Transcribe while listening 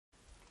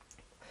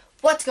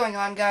What's going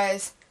on,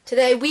 guys?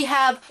 Today we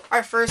have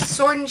our first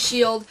Sword and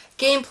Shield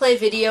gameplay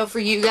video for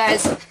you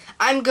guys.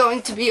 I'm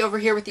going to be over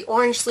here with the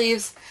orange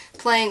sleeves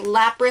playing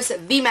Lapras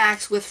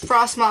VMAX with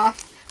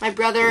Frostmoth. My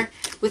brother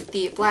with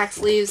the black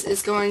sleeves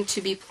is going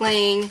to be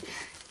playing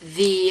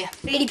the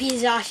ADP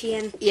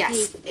Zacian.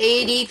 Yes,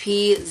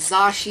 ADP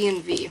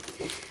Zacian V.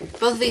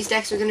 Both of these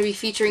decks are going to be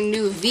featuring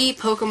new V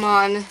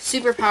Pokemon,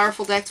 super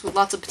powerful decks with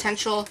lots of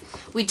potential.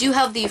 We do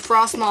have the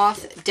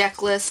Frostmoth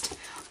deck list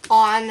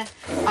on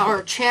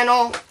our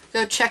channel.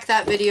 Go check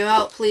that video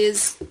out,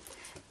 please.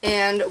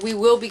 And we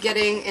will be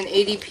getting an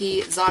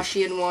ADP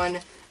Zacian 1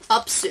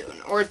 up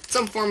soon, or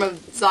some form of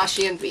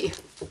Zacian V.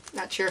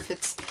 Not sure if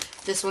it's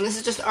this one. This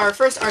is just our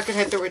first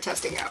archetype that we're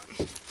testing out.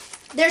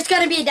 There's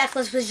gonna be a deck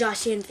list with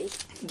Zacian V.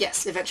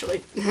 Yes,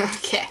 eventually.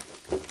 Okay.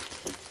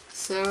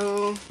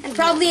 So... And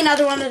probably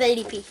another one with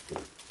ADP.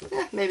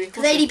 Yeah, maybe.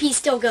 Because ADP's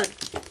still good.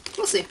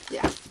 We'll see,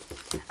 yeah.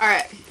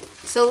 Alright,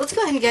 so let's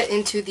go ahead and get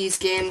into these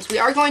games. We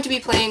are going to be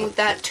playing with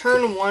that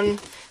turn 1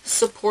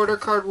 supporter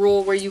card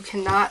rule where you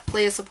cannot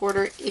play a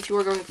supporter if you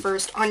are going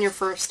first on your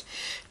first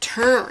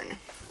turn.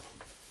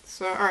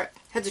 So, alright,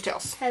 heads or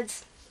tails?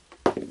 Heads.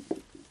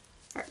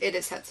 Alright, it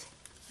is heads.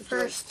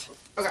 First.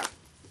 Okay.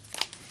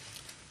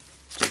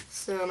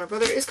 So my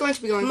brother is going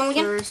to be going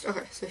mulligan? first.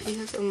 Okay, so he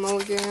has a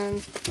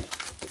mulligan.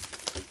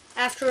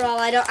 After all,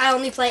 I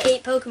only play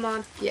 8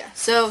 Pokemon. Yeah,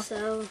 so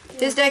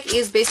his deck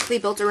is basically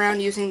built around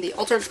using the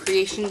Altered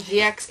Creation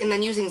GX and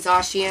then using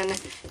Zacian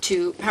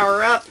to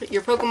power up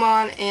your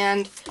Pokemon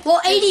and...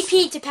 Well,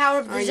 ADP to power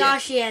up the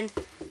Zacian,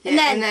 and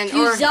then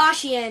use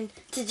Zacian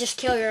to just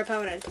kill your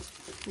opponent.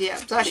 Yeah,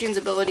 Zacian's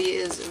ability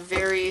is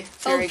very,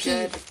 very OP.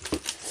 good.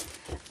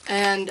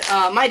 And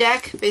my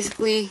deck,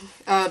 basically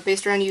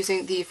based around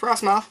using the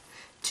Frostmoth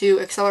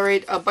to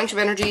accelerate a bunch of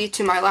energy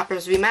to my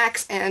Lapras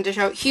VMAX and dish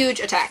out huge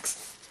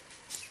attacks.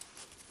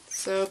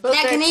 So both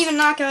that decks, can even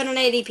knock out an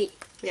ADP.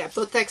 Yeah,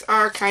 both decks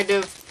are kind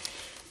of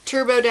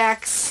turbo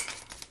decks.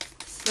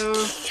 So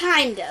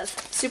kind of.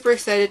 Super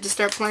excited to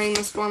start playing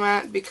this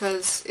format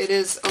because it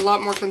is a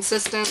lot more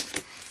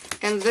consistent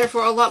and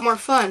therefore a lot more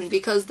fun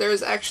because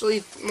there's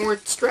actually more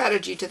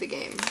strategy to the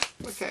game.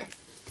 Okay.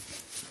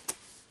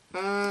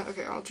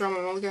 Okay, I'll draw my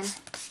mulligan.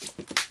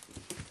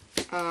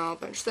 I'll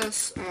bench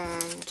this,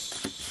 and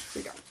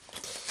here we go.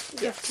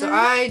 Yeah, so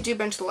I do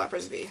bench the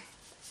Lapras V.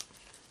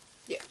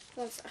 Yeah.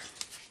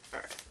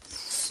 Alright.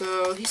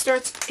 So he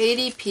starts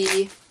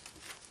ADP,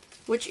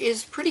 which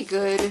is pretty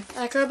good.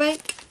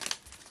 Acrobike.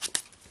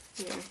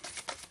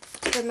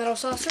 Yeah. The Metal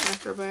Saucer.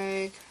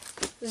 Acrobike.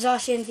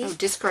 Zacian V. Oh,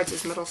 discards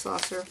his Metal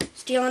Saucer.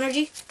 Steel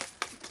Energy.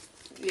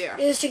 Yeah.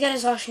 It was to get a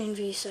Zacian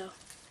V, so.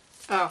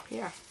 Oh,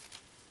 yeah.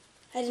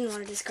 I didn't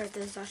want to discard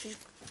the Zacian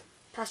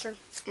pass turn.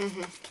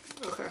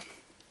 Okay.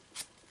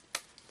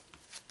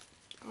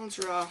 I'll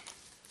draw.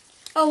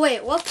 Oh,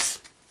 wait, whoops.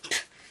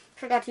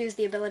 Forgot to use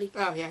the ability.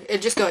 Oh, yeah.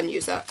 Just go ahead and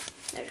use that.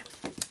 There you go.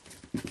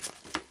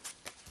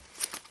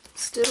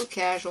 Still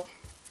casual.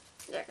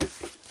 There you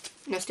go.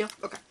 No steal?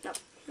 Okay. No,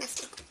 no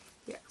steal.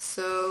 Yeah,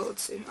 so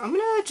let's see. I'm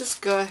gonna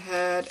just go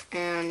ahead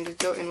and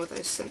go in with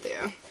a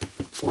Cynthia.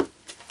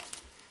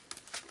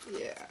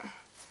 Yeah.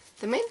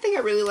 The main thing I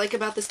really like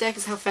about this deck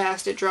is how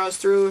fast it draws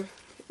through,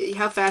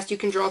 how fast you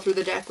can draw through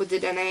the deck with the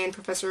Dene and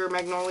Professor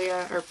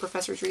Magnolia, or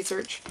Professor's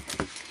Research.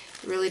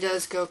 It really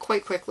does go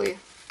quite quickly.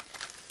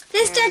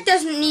 This deck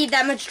doesn't need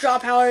that much draw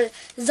power.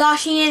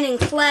 Zacian and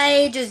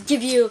Clay just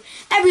give you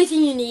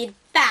everything you need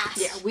fast.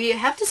 Yeah, we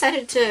have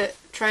decided to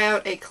try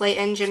out a Clay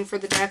engine for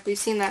the deck. We've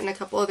seen that in a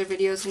couple other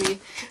videos, and we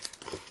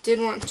did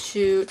want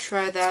to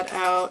try that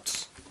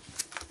out.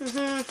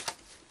 Alright.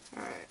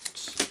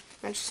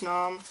 Bench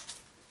Snom.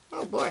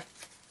 Oh boy.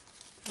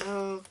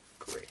 Oh,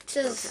 great.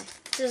 Does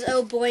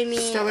oh boy mean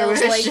Stellar oh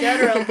boy Wish.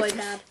 good or oh boy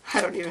bad?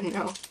 I don't even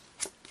know.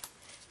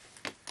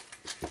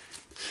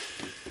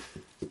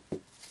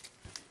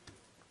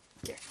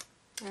 Yeah.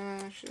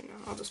 Actually, no.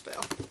 I'll just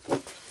fail.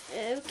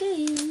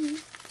 Okay.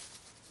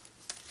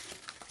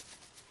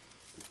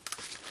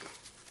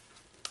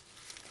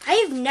 I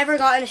have never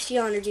gotten a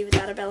Steel Energy with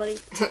that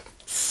ability.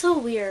 So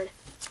weird.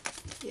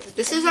 Yeah,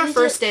 this is our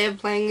first day of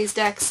playing these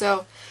decks,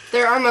 so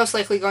there are most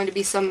likely going to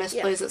be some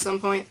misplays at some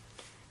point.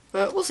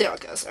 But we'll see how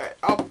it goes. Alright,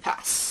 I'll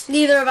pass.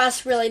 Neither of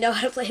us really know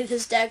how to play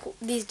these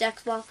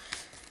decks well.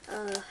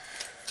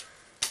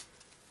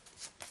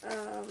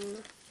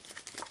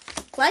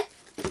 Clay?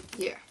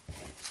 Yeah.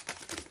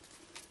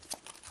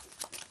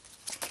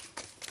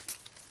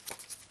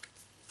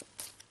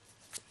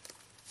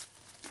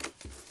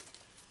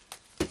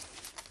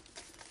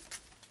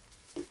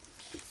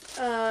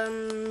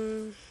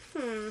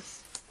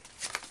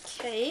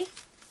 Okay.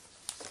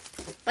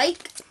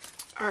 Bike.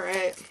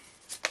 Alright.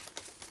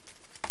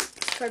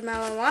 Card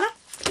Marijuana.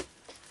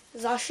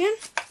 Zacian.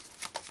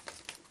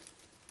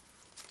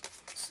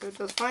 So it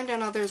does find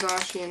another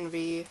Zacian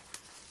V.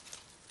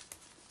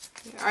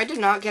 Yeah, I did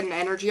not get an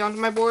energy onto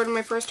my board in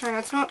my first turn.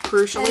 That's not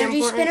crucially Energy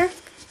important. Spinner.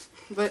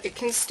 But it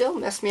can still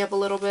mess me up a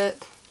little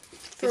bit.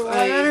 For 1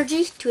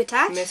 energy to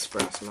attack. Miss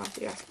Frostmoth,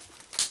 yeah.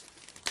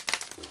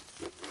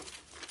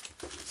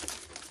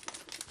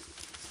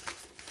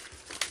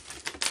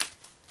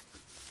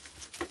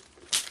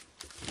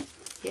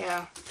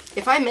 Yeah.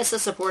 If I miss a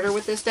supporter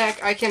with this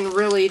deck, I can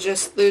really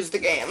just lose the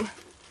game.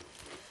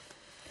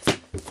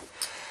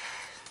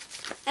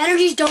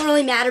 Energies don't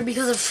really matter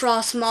because of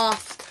Frost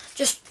Moth.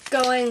 Just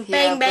going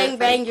bang, bang,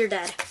 bang, you're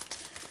dead.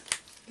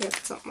 Yeah,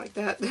 something like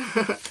that.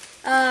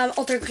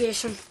 Altered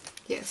Creation.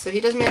 Yeah, so he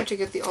does manage to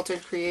get the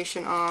Altered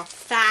Creation off.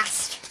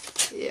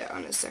 Fast. Yeah,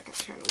 on his second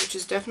turn, which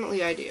is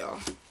definitely ideal.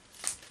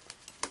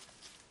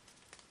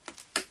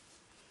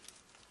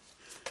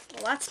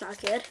 Well, that's not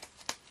good.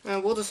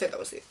 We'll just say that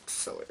was the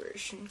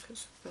acceleration,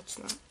 because that's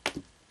not...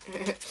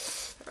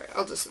 Alright,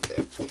 I'll just sit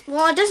there.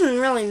 Well, it doesn't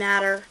really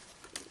matter.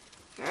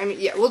 I mean,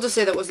 yeah, we'll just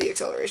say that was the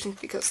acceleration,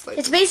 because, like...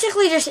 It's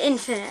basically just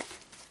infinite.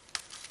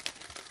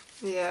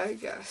 Yeah, I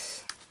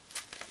guess.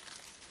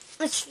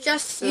 It's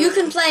just, you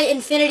can play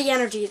Infinity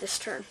Energy this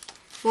turn.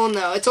 Well,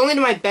 no, it's only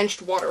to my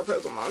benched water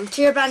Pokemon.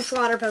 To your benched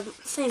water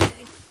Pokemon. Same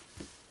thing.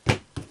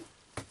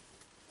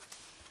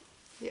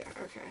 Yeah,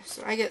 okay,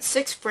 so I get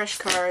 6 fresh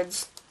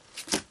cards.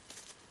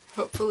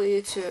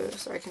 Hopefully, so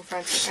I can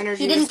find some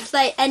energy. He didn't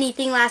play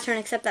anything last turn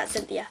except that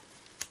Cynthia.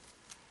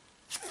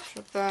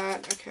 Shut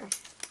that, okay.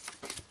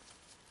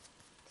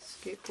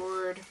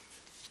 Skateboard.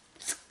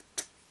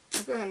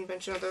 I'll go ahead and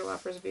bench another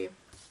Lapras V.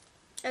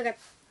 Okay.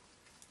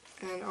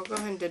 And I'll go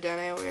ahead and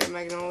Dedenne away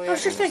Magnolia. Oh,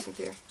 sure thing.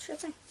 Cynthia. Sure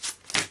thing.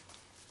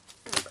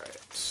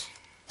 Alright.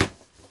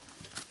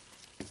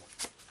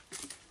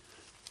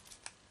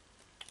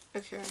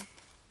 Okay.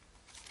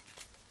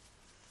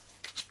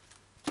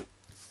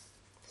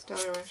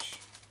 Stellar Wish.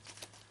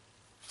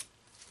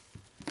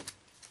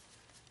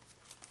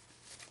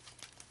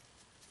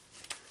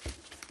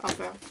 I'll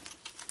fail.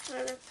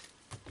 Okay.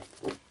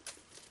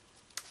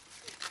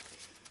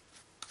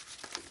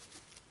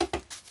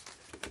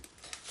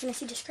 Can I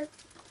see discard?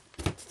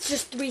 It's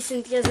just 3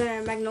 Cynthias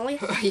and a Magnolia.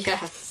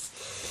 Yes.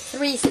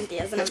 3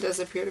 Cynthias and That a does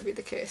appear to be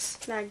the case.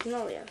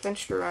 Magnolia.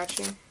 Bench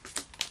Jirachi.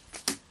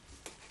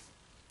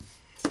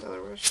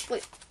 Stellar Wish.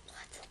 Wait,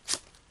 what?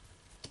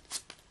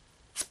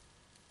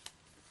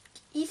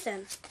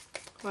 Ethan,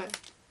 What?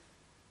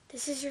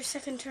 this is your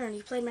second turn.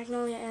 You played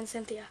Magnolia and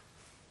Cynthia.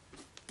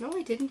 No,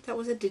 I didn't. That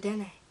was a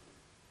Dedenne.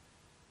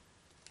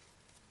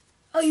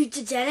 Oh, you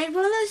Dedenne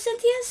one of those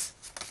Cynthias?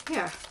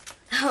 Yeah.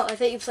 Oh, I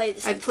thought you played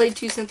this. I played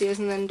 2 Cynthias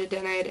and then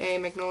Dedenne a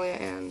Magnolia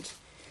and...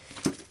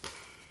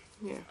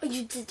 Yeah. Oh,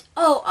 you did.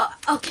 Oh,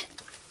 okay.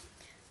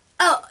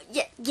 Oh,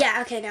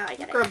 yeah, okay, now I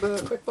get it. Grab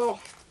a quick ball.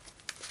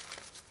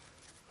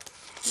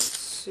 Let's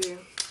see.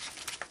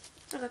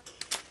 Okay.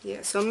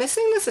 Yeah, so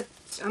missing this...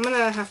 I'm going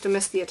to have to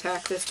miss the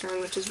attack this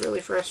turn, which is really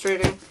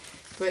frustrating.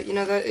 But, you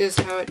know, that is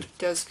how it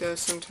does go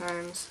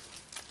sometimes.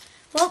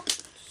 Well,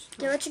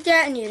 get what you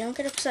get and you don't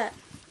get upset.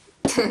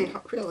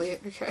 Not really,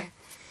 okay.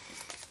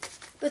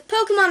 With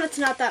Pokemon, it's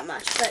not that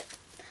much, but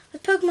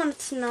with Pokemon,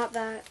 it's not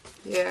that.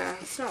 Yeah.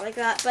 It's not like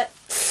that, but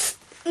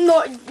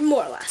more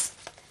or less.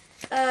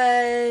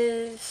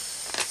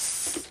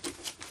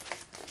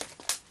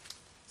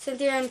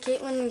 Cynthia and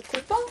Caitlin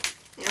Quick Ball?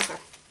 Okay.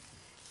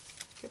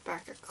 Get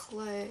back a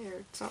Clay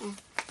or something.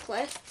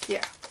 Play?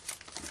 Yeah.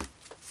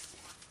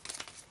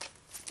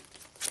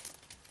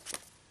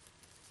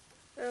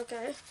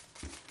 Okay.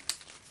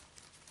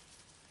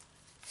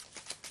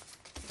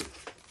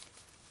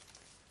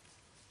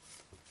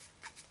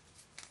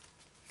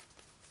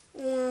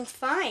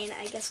 Fine.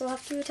 I guess we'll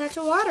have to attach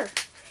a water.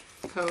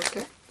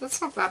 Okay.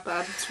 That's not that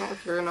bad. It's not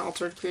like you're in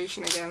Altered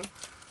Creation again.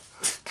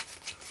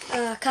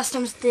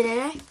 Customs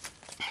Dedenne.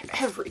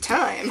 Every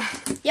time.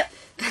 Yep.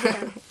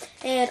 Okay.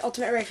 And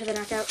Ultimate Ray for the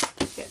knockout.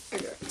 Yeah,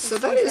 okay. So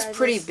that is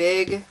pretty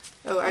big.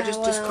 Oh, I just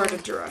will-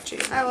 discarded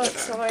Jirachi. I will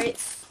accelerate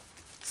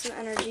some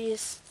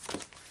energies.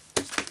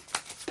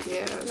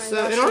 Yeah, My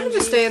so in order to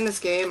Zacian stay in this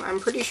game, I'm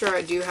pretty sure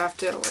I do have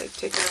to,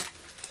 like,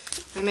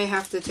 I may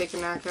have to take a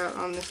knockout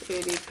on this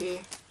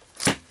ADP.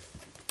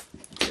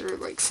 Or,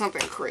 like,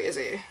 something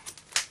crazy.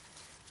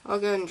 I'll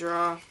go and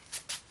draw.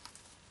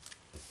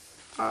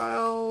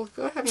 I'll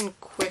go ahead and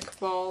quick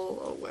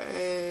ball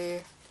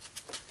away.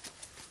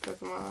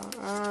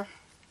 Pokemon.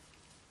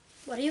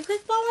 What are you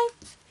quick balling?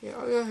 Yeah,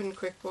 I'll go ahead and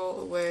quick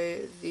ball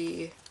away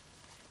the...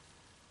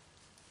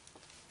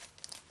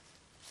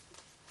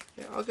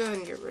 Yeah, I'll go ahead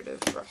and get rid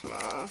of Rough.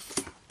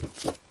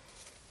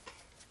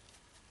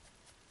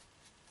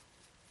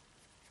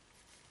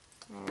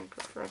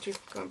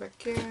 Going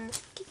back in.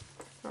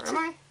 Or am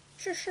I?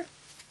 Sure.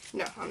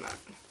 No, I'm not.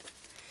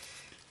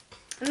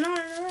 I'm not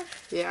in a rush.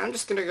 Yeah, I'm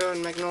just gonna go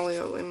and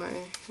Magnolia in my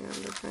hand,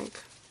 I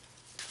think.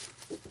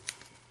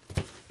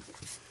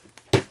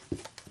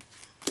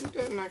 Go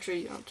ahead and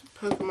actually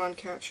Pokemon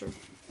Catcher.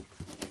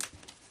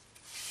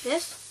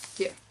 This?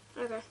 Yeah.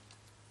 Okay.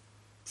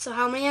 So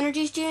how many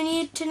energies do you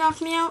need to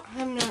knock me out?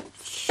 I'm not...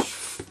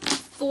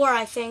 4,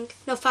 I think.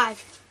 No,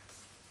 5.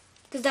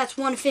 Because that's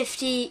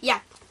 150.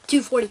 Yeah,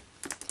 240.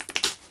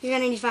 You're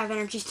gonna need 5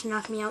 energies to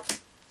knock me out.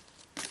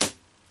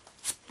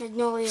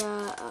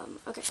 Magnolia,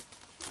 okay.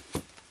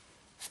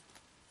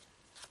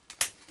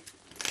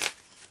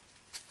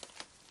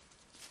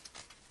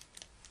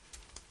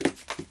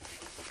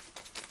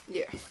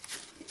 Yeah.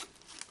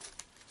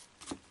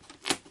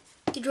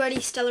 Did you already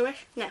Stellar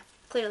Wish? No.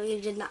 Clearly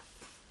you did not.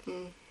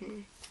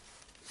 Mm-hmm.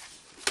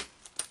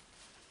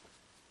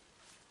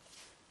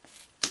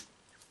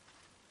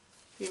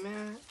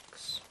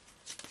 VMAX.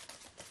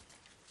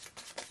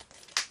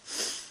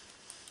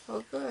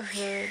 I'll go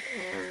ahead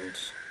and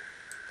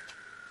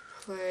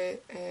play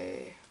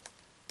a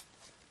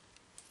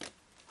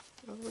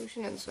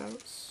Evolution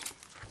Incense.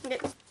 Okay.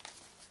 I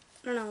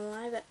don't know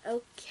why, but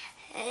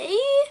okay.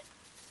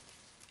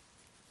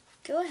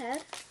 Go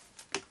ahead.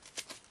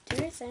 Do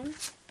your thing.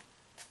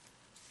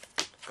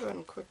 Go ahead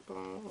and quick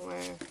ball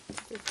away.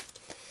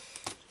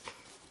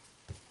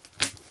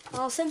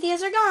 All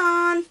Cynthia's are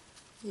gone.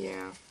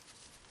 Yeah.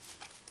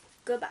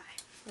 Goodbye.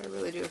 I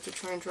really do have to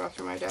try and draw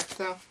through my deck,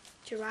 though.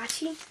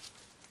 Jirachi?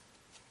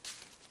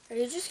 Are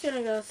you just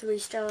gonna go 3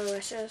 Stellar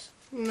Wishes?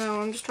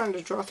 No, I'm just trying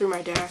to draw through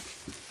my deck.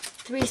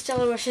 3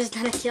 Stellar Wishes,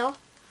 then a kill?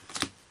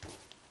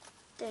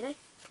 Day-Day?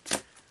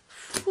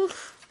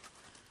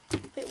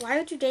 Wait, why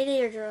would you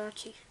Day-Day or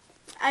Jirachi?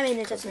 I mean,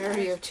 it doesn't I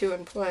already matter. have 2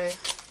 in play.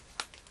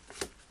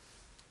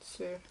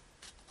 So,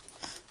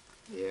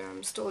 yeah,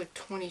 I'm still like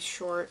 20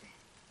 short.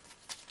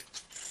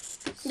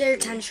 They're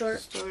 10 short.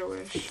 Stellar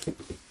Wish.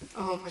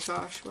 Oh my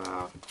gosh,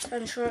 wow.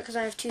 10 short because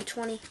I have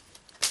 220.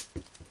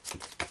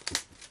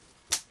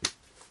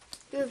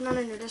 You have none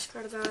in your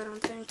discard though, I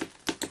don't think.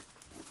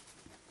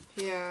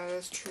 Yeah,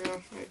 that's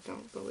true. I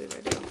don't believe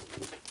I do.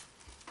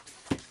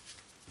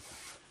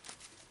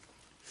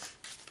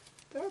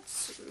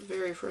 That's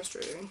very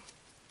frustrating.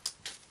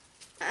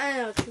 I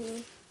know what you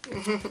mean.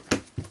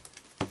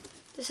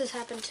 This has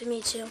happened to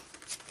me too.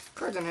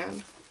 Cards in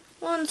hand.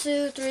 1,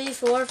 2, 3,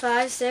 4,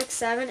 5, 6,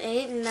 7,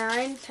 8,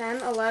 9,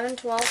 10, 11,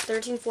 12,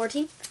 13,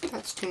 14.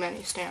 That's too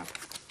many, Stamp.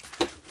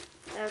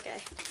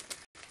 Okay.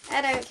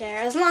 I don't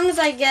care. As long as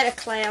I get a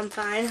clay, I'm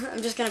fine.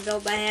 I'm just going to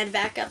build my hand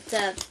back up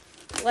to,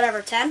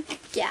 whatever, 10?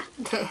 Yeah,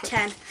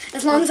 10.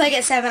 As long as I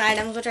get 7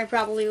 items, which I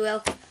probably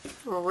will.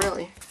 Oh,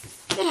 really?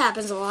 It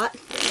happens a lot.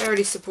 I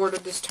already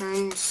supported this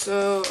turn,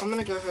 so I'm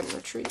going to go ahead and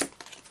retreat.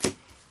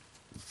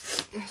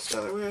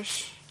 Stellar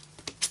Wish.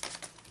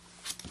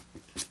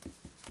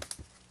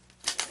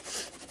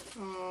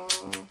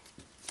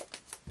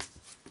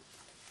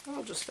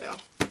 I'll just fail.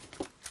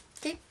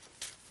 Okay.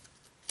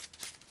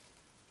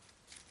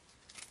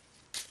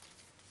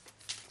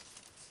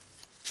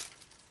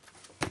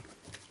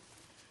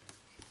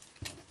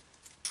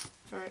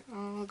 Alright,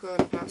 I'll go ahead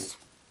and pass.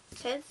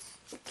 Okay,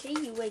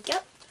 you wake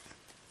up.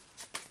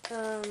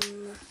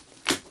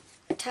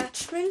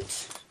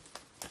 Attachment.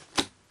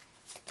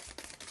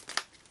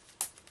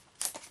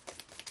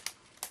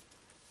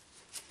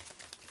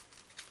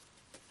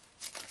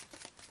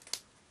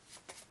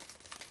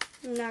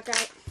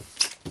 Knockout.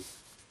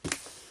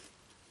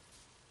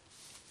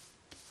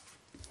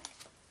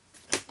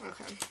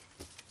 Okay.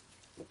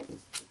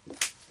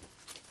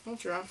 I'll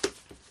draw.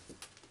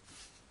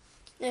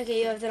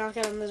 Okay, you have to knock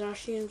out on the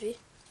Zacian V.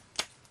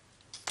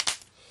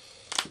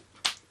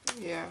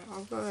 Yeah,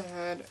 I'll go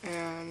ahead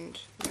and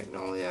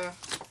Magnolia.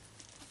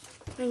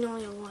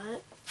 Magnolia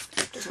what?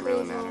 Doesn't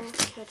really matter. Removal,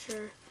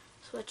 Catcher,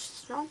 switch,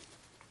 strong.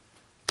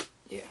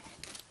 Yeah.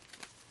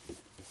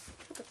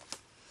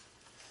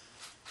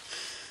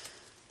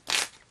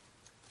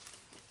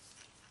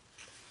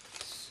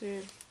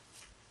 See.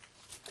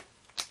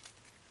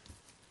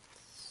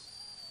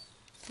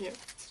 Yeah,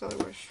 Stellar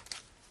Wish.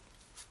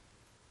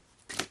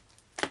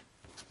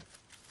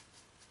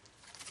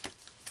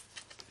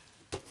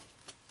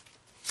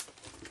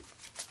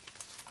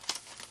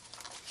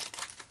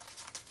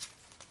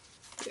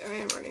 Yeah, I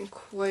am running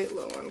quite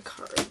low on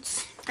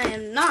cards. I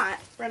am not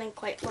running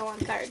quite low on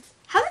cards.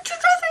 How did you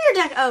draw through your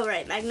deck? Oh,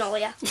 right,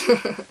 Magnolia.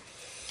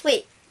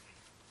 Wait.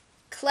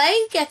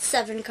 Clay gets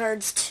 7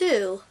 cards,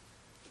 too.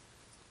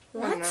 I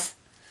don't know. What?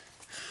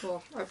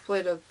 Well, I've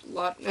played a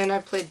lot, and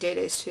I've played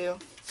Day-Days too.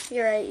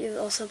 You're right, you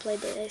also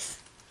played Day-Days.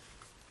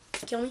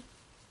 Kill me?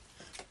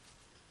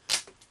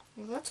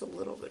 Well, that's a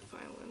little bit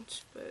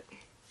violent, but...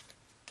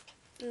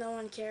 No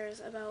one cares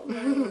about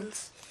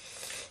violence.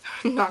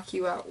 knock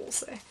you out, we'll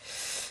say.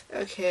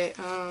 Okay,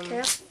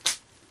 Okay.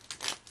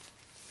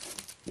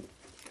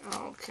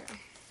 Okay.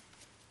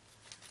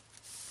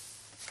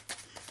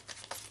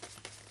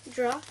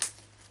 Draw.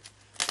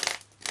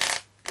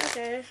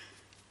 Okay.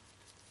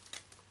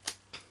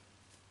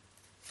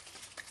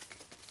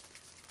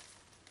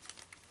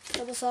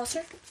 Double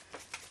saucer.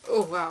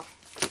 Oh, wow.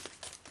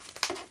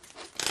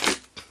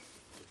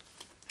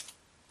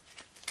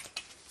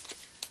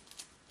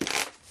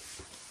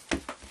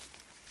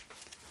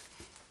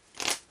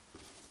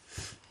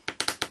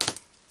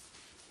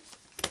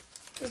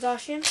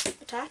 Zacian,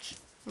 attach.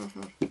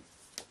 Mm-hmm.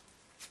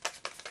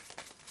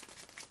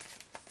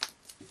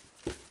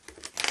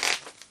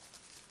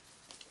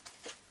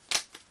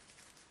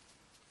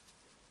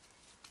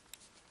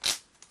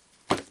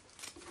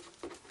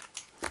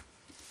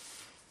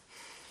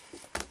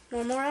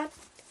 One more add.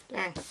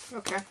 Dang,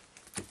 okay.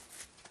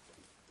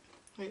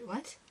 Wait,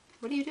 what?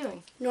 What are you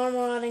doing?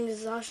 Normal adding to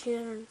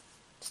Zacian and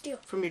steel.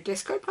 From your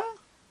discard pile?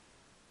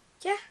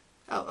 Yeah.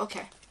 Oh,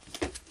 okay.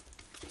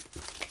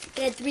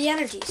 It had 3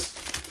 energies.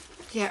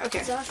 Yeah, okay.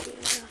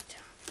 Zacian is knocked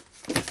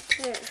down.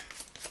 There.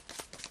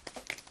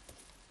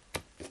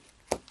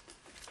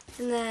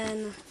 And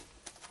then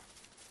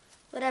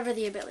whatever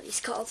the ability's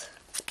called.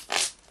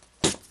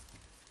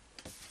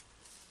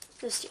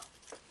 The steal.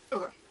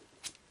 Okay.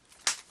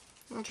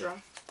 I'll draw.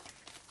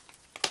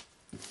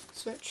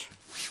 Switch.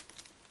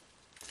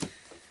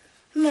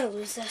 I'm gonna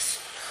lose this.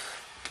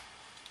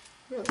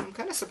 Really, I'm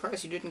kind of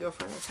surprised you didn't go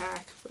for an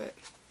attack, but...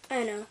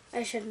 I know.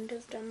 I shouldn't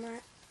have done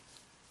that.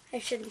 I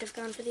shouldn't have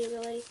gone for the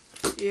ability.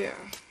 Yeah.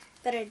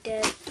 But I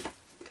did.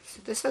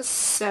 So this has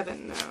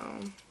 7 now.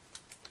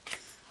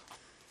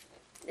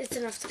 It's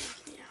enough to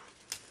knock me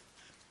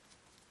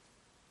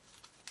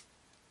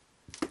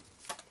out.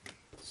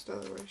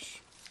 Stellar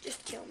Wish.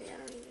 Just kill me. I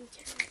don't even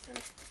care about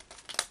them.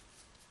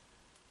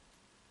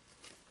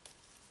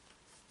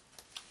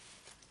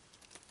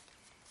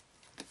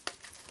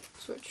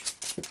 Switch.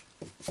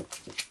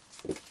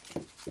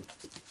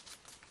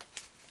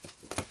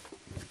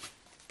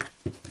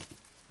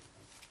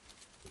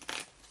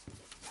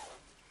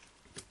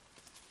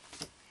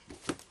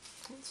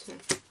 That's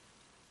it.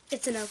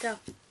 It's a no-go.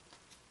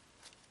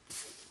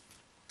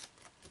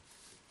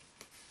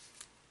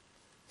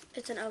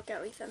 It's an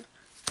no-go, Ethan.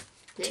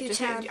 Yeah,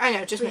 210. I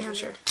know, just making 300.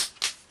 sure.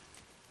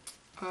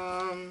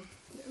 And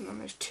then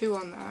there's 2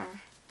 on there.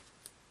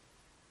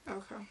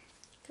 Okay.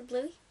 Good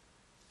Bluey?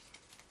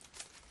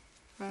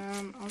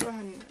 I'll go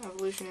ahead and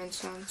Evolution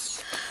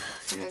Instance.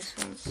 An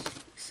instance.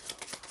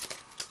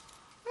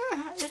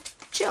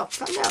 Chill,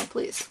 calm down,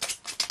 please.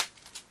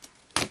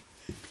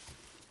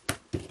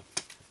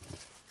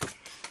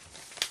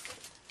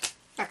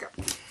 Back up.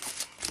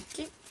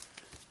 Okay.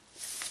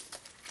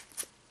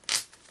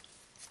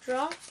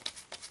 Draw.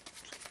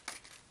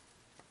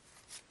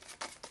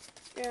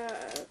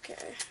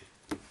 Okay.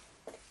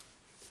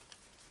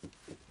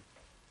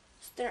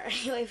 Is there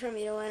any way for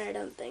me to win? I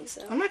don't think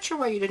so. I'm not sure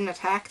why you didn't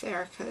attack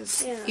there,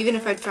 because Yeah, even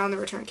if I'd found the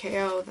return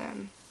KO,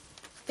 then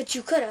But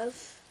you could have.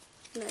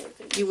 No, you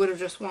couldn't. you would have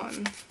just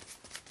won.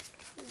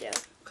 Yeah.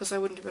 Because I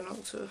wouldn't have been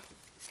able to.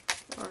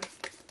 Or,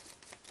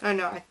 I don't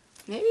know,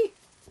 maybe?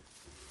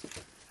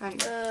 I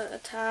don't know.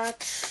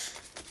 Attack.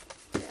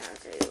 Yeah,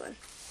 okay, you win.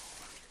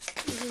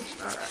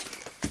 Alright.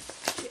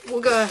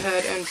 We'll go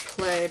ahead and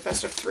play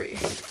best of 3.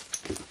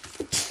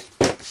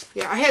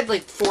 Yeah, I had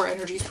like 4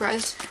 energies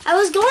prized. I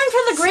was going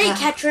for the Great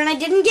Catcher and I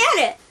didn't get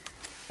it.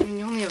 I mean,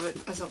 you only have it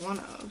as a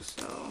 1-0,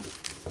 so...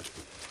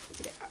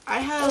 Yeah, I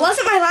have... It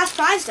wasn't my last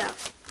prize, though.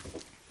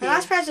 My Yeah.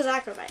 last prize was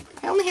Acrobite.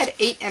 I only had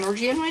 8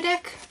 energy in my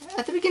deck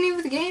at the beginning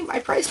of the game. I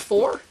prized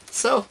 4,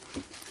 so...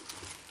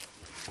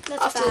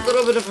 That's Off to a bad.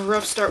 little bit of a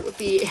rough start with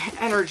the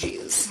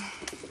energies.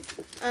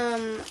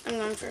 I'm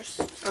going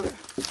first. Okay.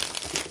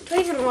 Do I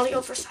even want to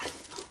go first?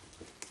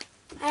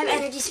 I have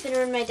Energy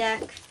Spinner in my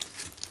deck.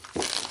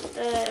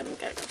 I'm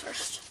gonna go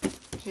first.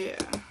 Yeah.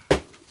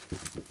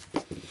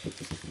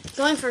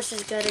 Going first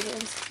is good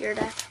against your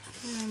deck.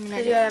 I mean,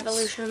 Because you have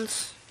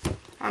evolutions.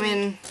 I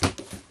mean,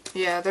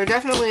 yeah, there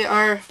definitely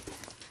are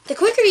The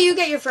quicker you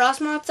get your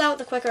Frost Moths out,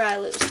 the quicker I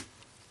lose.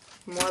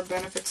 more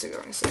benefits to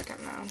going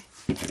second now.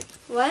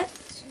 What?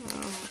 So,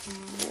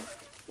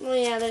 Well,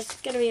 yeah, there's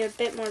gonna be a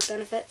bit more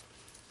benefit.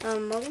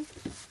 Morgan?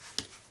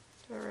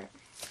 alright.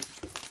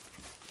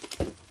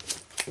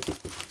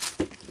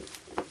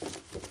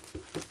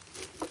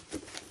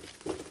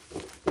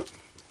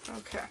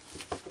 Okay.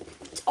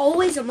 It's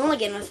always a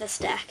mulligan with this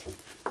deck.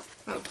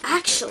 Oh,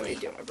 Actually.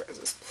 let me do my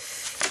prizes.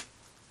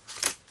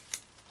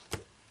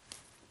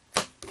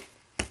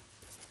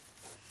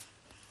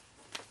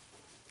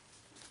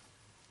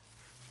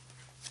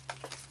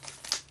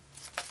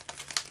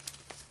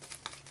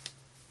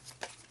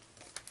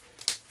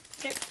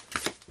 Okay.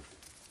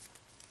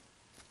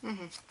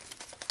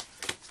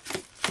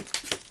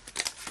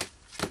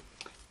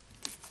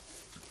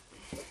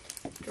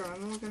 Draw a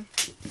mulligan.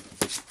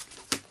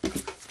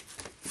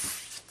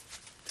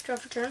 Draw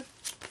for turn.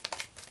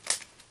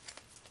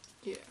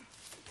 Yeah.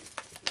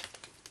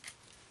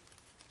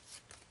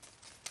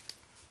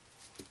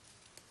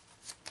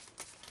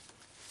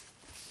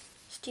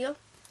 Steal.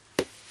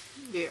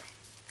 Yeah.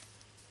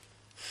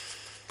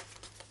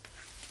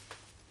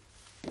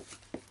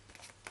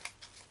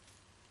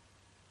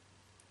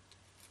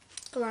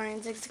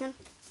 Galarian Zigzagoon.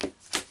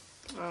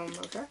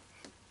 Okay.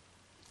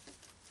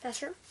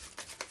 Faster.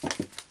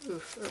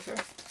 Oof,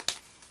 okay.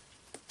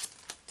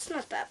 It's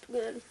not that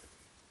good.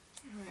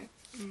 Alright.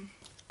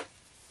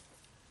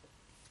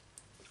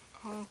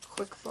 I'll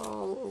quick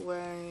ball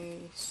away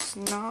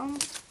Snom.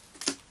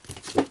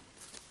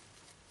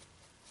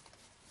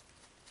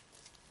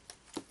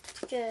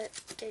 Get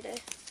Day-Day.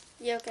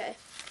 Yeah, okay.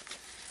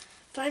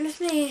 Fine with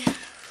me.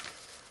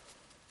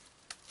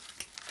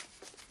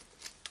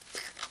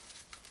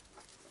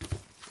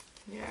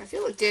 Yeah, I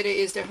feel like data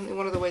is definitely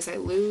one of the ways I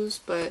lose,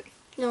 but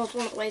No, it's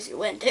one of the ways you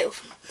win, too.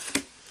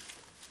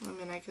 I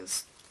mean, I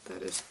guess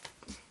that is...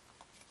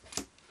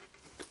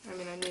 I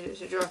mean, I needed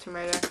to draw through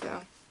my deck,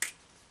 though.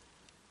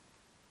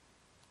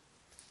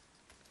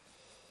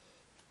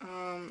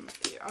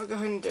 Yeah, I'll go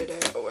ahead and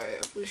data away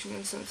Evolution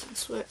Instance and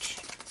switch.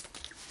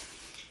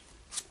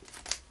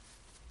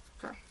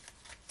 Okay.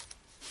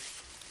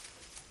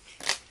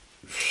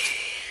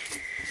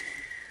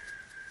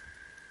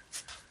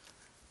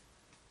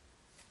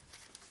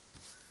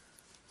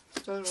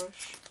 Stellar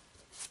Wish.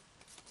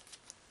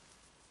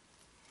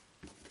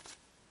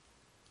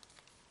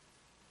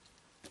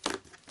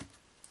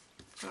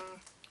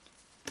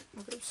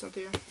 Okay,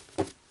 Cynthia.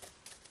 I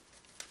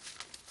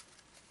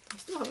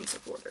still haven't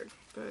supported,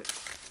 but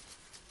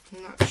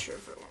I'm not sure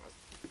if I want to.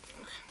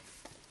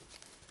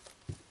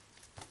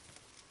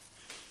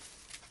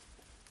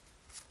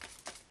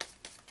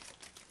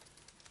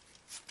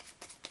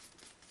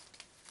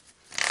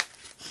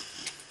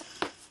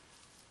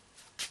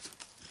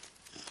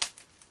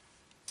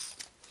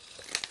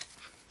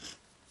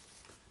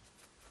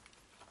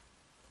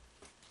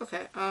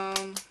 Okay.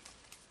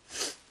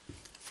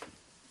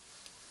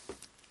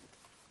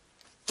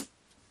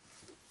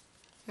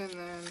 And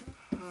then,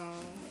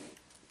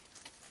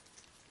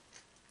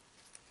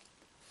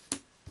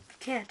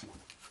 Can't.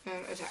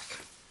 and attack.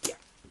 Yeah.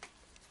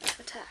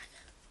 Attack.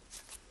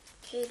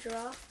 Okay,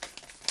 draw. I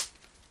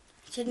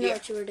didn't know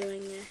what you were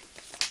doing there.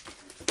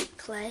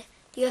 Clay,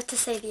 you have to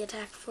say the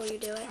attack before you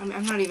do it.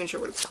 I'm not even sure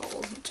what it's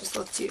called. It just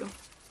lets you.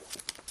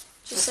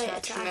 Just say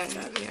attack.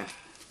 Yeah,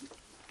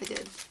 I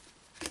did.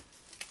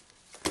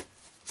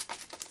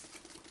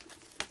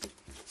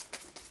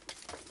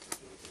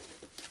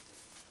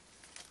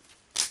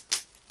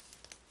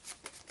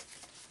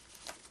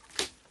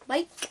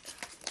 Mike.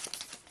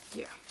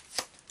 Yeah.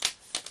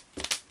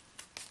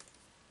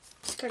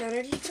 Discard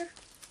energy spitter.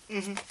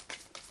 Mm-hmm.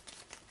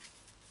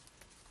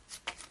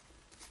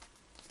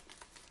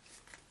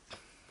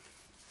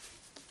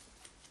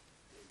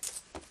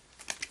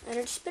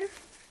 Energy spitter.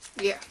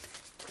 Yeah.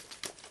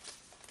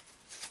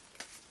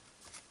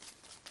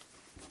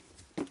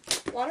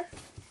 Water.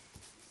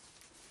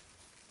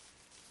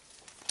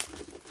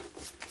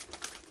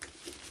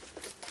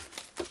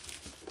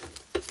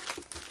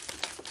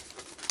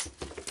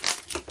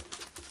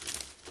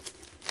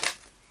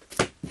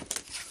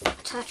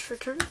 Attach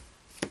return.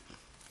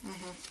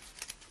 Mm-hmm.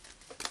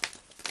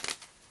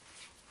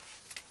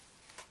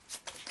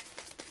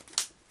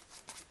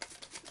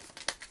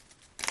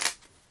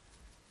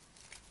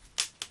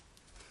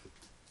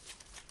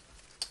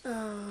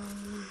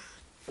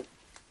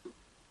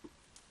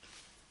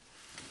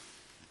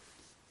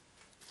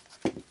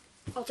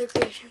 Alter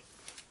creation.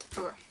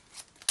 Okay.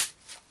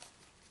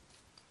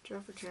 Draw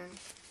for turn.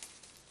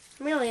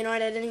 I'm really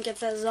annoyed I didn't get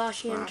that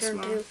Zacian turn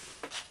Plasma. 2.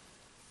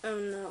 Oh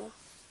no.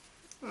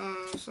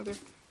 So there.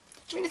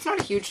 I mean, it's not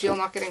a huge deal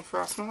not getting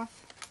Frostmoth.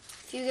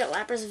 If you get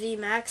Lapras V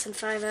Max and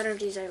 5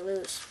 energies, I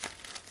lose.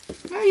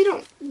 No, you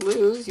don't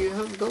lose. You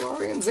have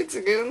Galarian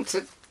Zigzagoon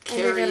to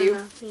carry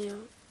you.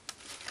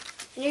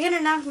 And you're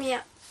gonna knock me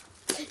out.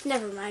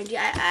 Never mind.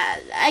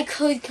 I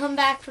could come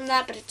back from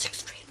that, but it's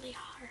extremely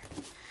hard.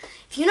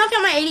 If you knock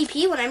out my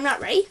ADP when I'm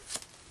not ready,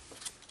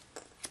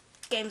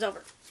 game's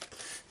over.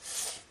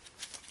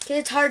 Because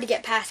it's hard to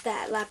get past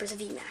that Lapras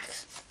V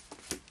Max.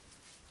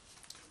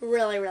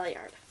 Really, really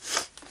hard.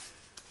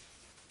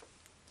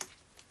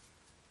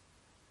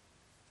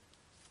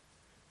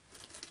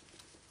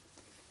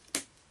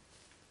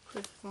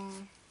 Quick ball.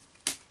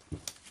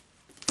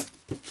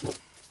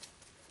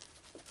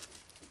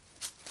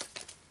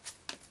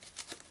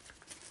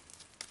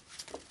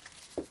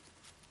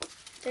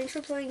 Thanks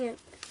for playing it.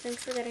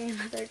 Thanks for getting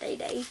another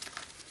day.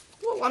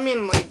 Well, I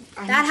mean, like...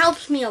 That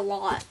helps me a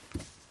lot.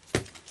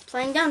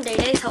 Playing down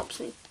days helps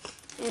me.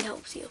 It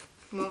helps you.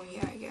 Well,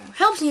 yeah, I guess.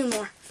 Helps you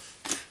more.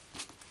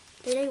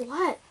 Day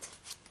what?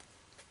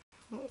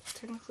 Well,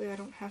 technically I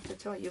don't have to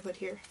tell you, but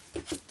here.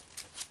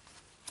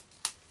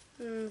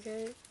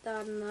 Okay,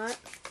 done that.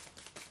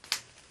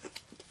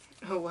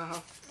 Oh,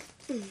 wow.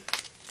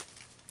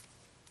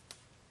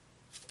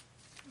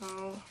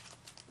 Oh.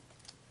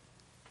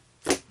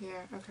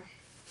 Yeah, okay.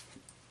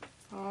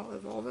 I'll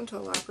evolve into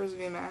a Lapras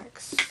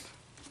VMAX.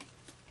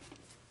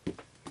 Let's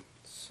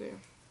see.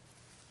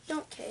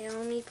 Don't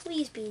KO me,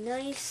 please be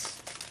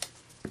nice.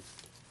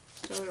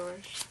 Stellar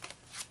Wish.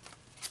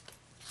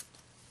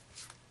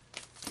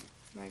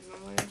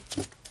 Magnolia.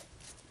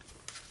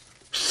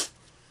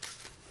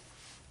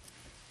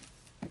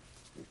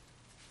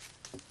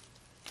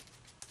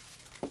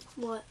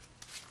 What?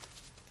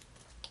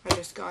 I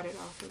just got it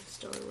off of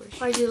Stellar Wish.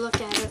 Why'd you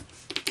look at it?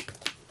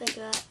 Think of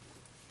that.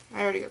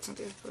 I already got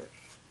Cynthia, but...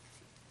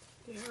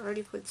 Yeah, I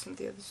already played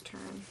Cynthia this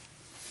turn.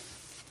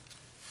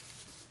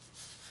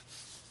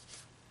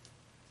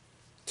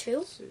 2?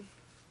 Let's see.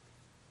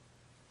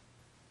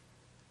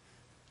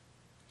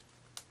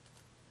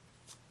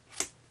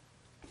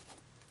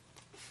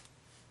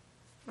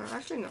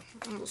 Actually, no.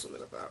 I'm also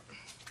good at that.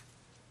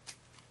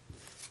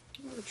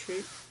 I'll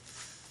retreat.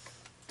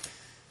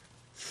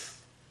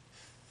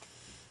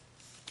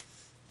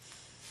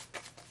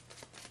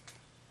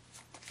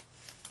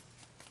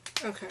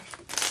 Okay.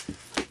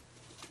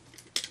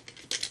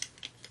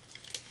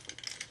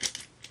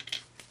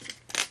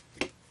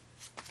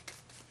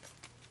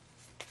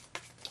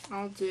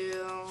 I'll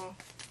do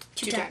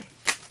 210.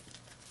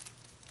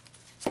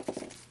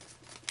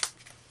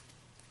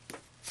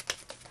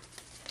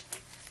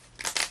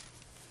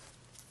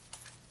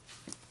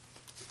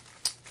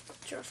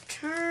 Just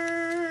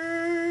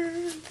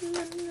turn.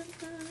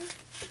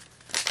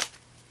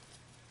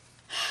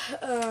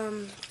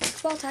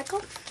 Ball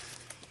tackle.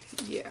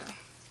 Yeah.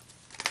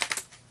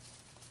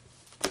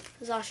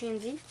 Zacian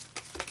V.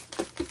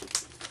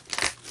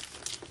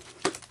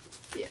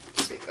 Yeah,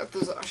 so you got the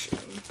Zacian.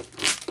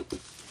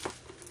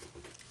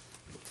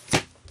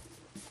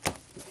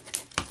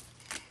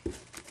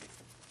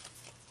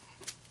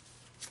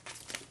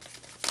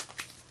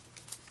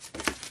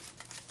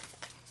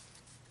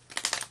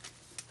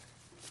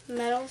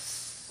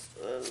 Medals.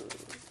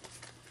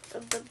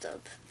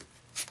 Dub.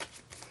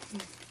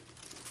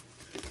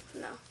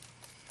 No.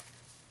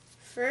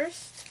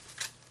 First,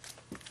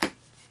 I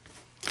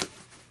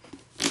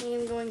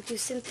am going to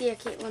Cynthia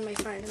Caitlin, my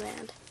fire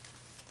demand.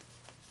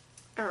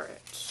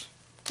 Alright.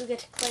 To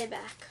get clay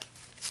back.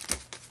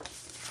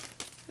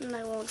 And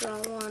I will draw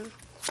 1,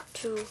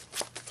 2,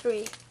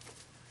 3.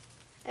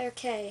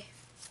 Okay.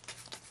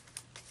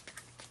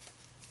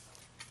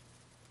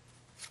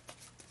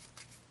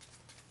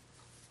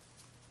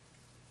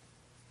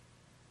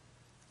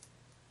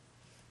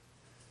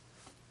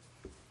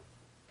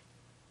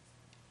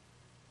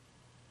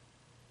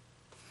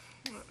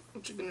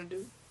 What you gonna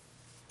do?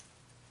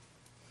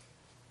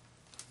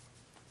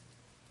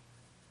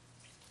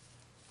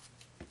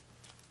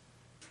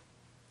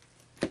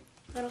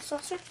 Metal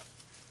saucer?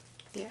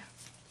 Yeah.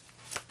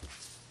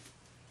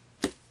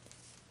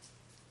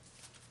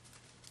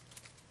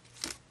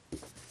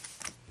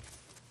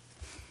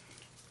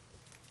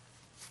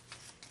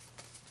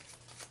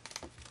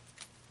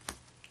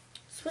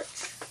 Switch.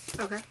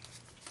 Okay.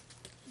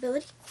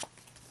 Ability.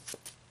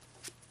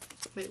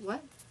 Wait,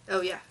 what?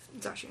 Oh yeah,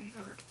 Zacian.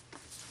 Okay.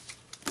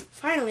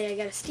 Finally, I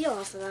get a steal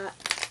off of that.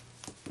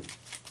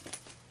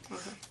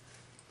 Okay.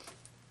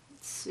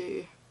 Let's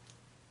see.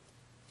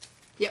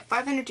 Yeah,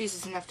 5 energies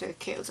is enough to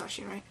KO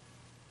Zacian, right?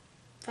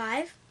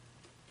 5?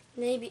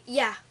 Maybe.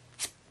 Yeah.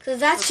 Because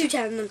that's Okay.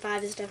 210 and then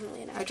 5 is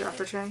definitely enough. I drop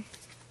for turn.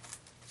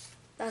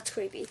 That's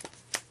creepy.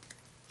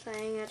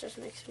 Saying that just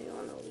makes me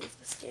want to leave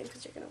this game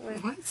because you're going to win.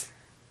 What?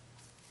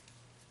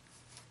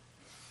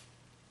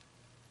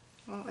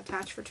 Well,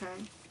 attach for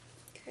turn.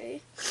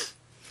 Okay.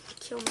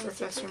 Kill my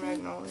Professor secret.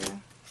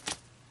 Magnolia.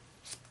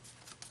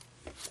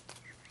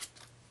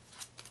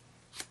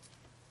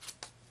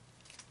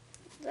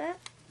 That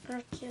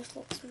Arceus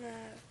looks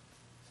mad.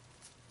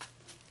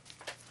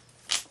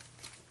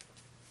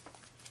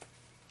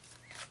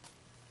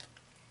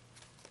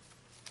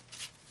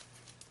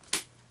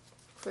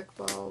 Quick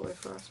ball away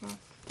for Frostmoth.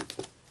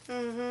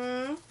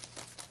 Mm-hmm.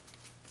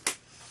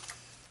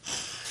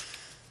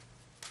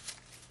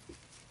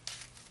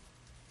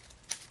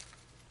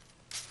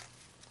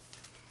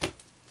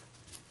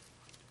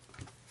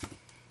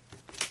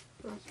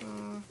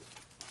 Frostmoth.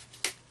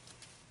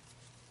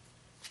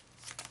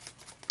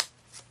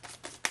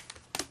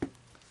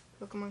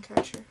 Pokemon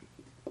catcher.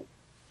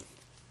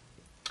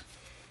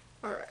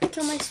 Alright.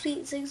 Kill my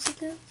sweet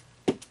Zigzagoon.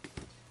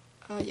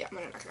 Yeah, I'm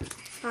gonna knock it out.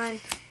 Fine.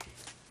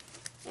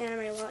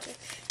 Anime logic.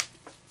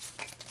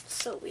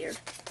 So weird.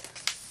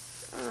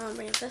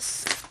 Bring up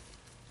this.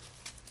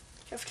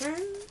 Draft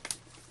turn.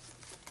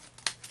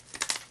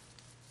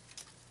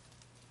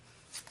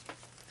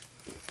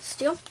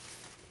 Steal.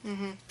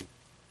 Mm-hmm.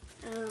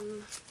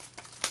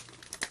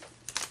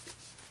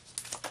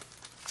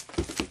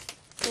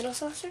 Middle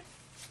saucer.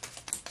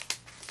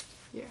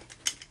 Yeah.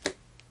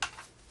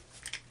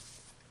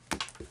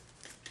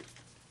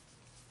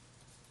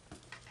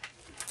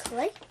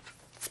 Clay.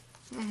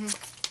 Mm-hmm.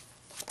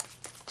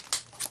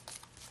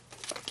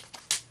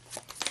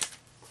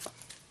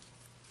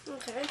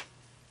 Okay.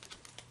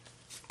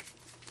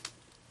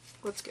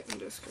 What's getting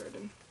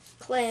discarded?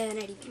 Clay and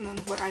ADP. And then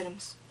what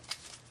items?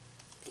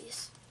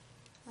 These.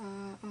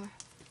 Okay.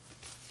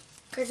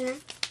 Cards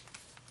in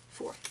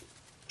 4.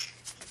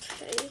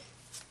 Okay.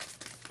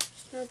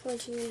 There's no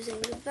point in using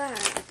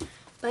that.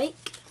 Bike.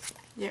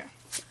 Yeah.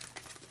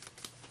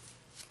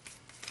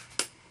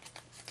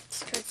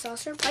 Discard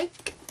saucer.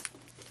 Bike.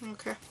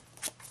 Okay.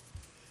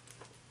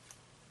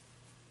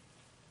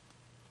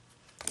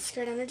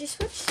 Discard energy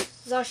switch.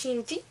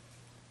 Zacian V.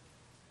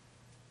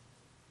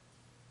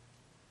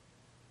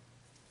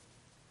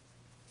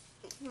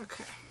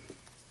 Okay.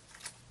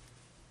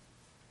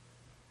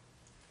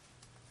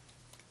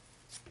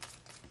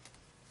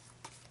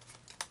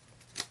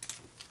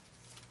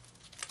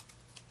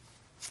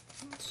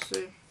 Let's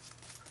see.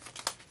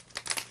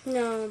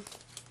 No.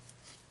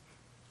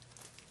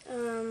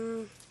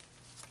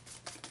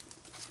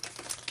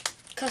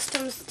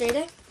 Customs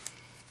data.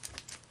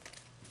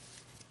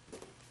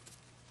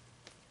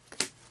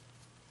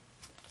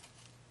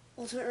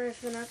 Ultimate Rare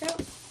for the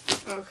knockout.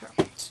 Okay.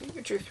 So you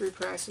get your 3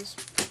 prizes.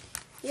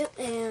 Yep,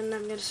 and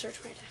I'm gonna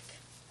search my deck.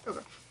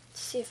 Okay.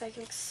 See if I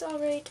can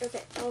accelerate.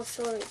 Okay, I'll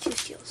accelerate 2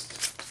 steals.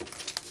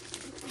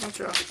 I'll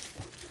draw.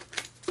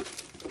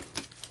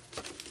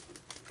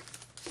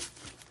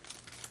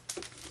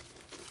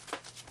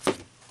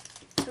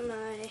 To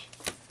my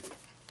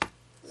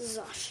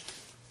Zosh.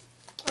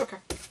 Okay.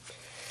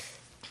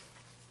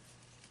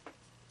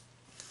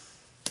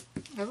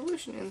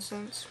 Evolution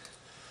Incense.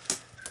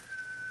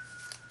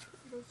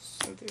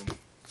 Cynthia.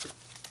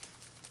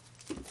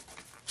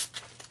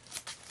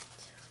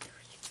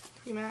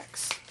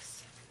 Max.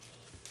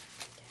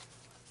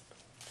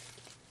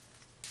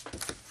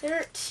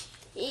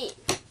 13.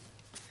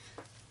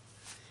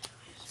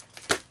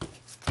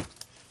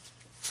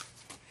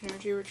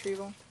 Energy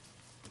retrieval.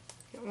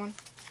 Get one.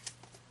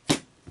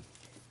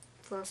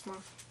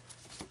 Frostmoth.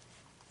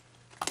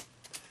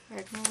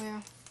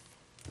 Magnolia.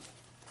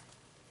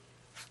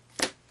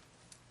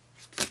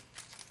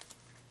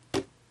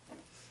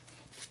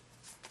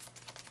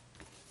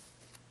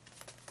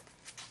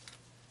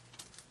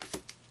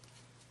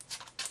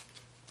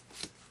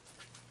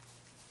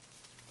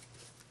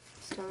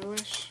 Stellar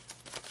Wish.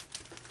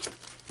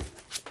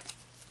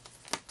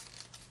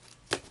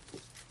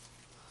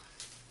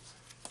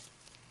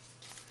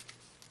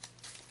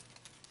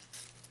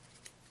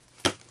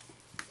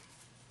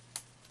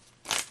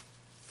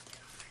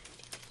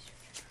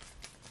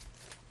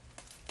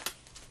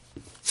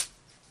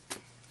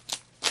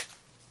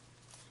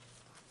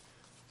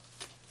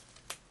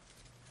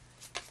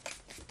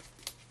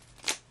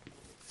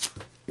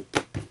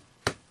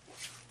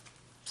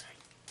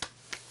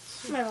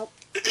 My fault.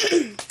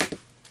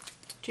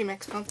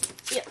 G-Max pump.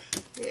 Yep.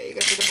 Yeah, you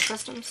got the double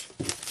customs.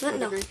 No.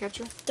 The Great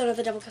Catcher. Don't have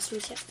the double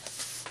customs yet.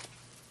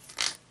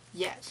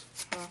 Yes.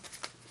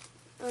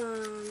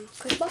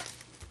 Quick ball?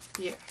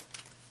 Yeah.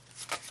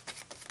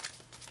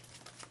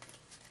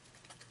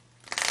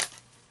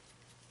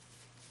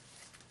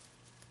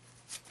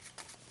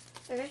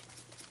 Okay.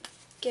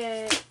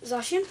 Get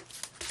Zacian.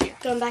 Yeah.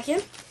 Going back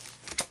in.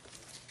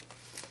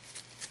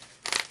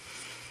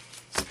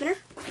 Spinner.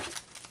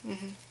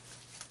 Mm-hmm.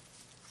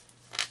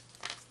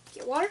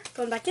 Get water.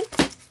 Going back in.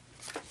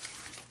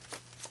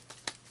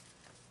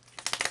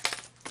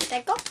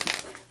 Let go.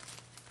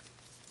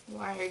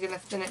 Why are you gonna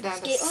thin it down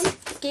to Skate one.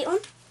 Skate one.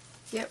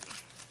 Yep. 1,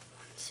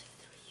 2,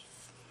 3,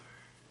 4,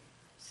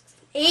 5, 6,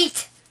 7,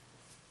 8.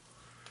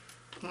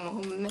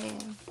 Oh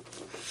man.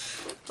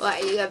 Why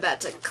you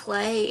about to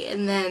clay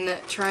and then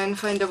try and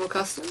find double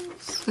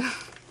customs?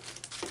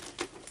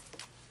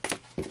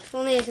 If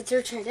only I could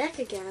search my deck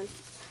again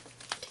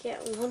to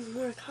get one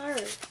more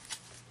card.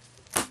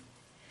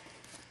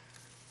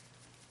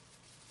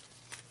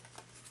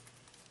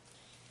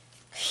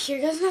 Here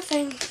goes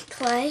nothing.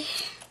 Clay.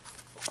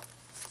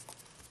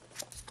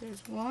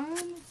 There's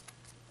one.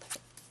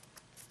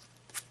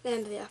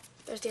 And yeah,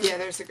 there's the Yeah,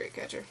 there's the Great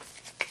Catcher.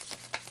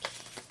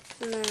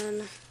 And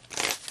then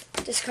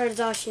discard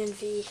Zacian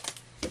V.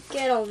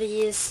 Get all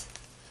these.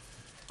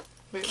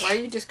 Wait, why are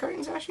you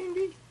discarding Zacian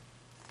V?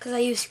 Because I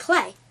used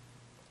clay.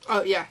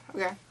 Oh, yeah,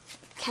 okay.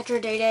 Catcher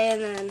Day Day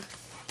and then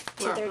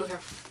Wow, 230. okay.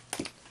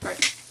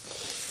 Alright,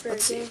 For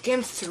let's see. game.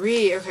 Game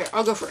 3. Okay,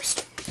 I'll go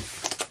first.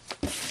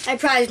 I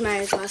prized my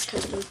last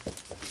custom.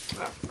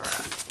 Oh,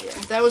 alright.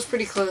 Yeah, that was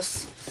pretty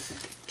close.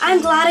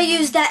 I'm glad I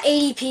used that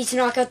ADP to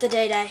knock out the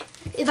Day Day.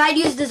 If I'd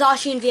used the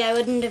Zacian V, I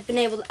wouldn't have been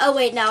able to... Oh,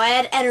 wait, no, I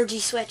had Energy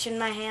Switch in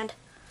my hand.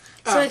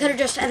 So I could have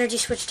just Energy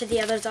Switched to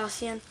the other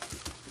Zacian.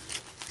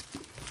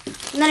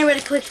 And then I would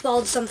have clicked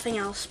balled something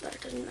else, but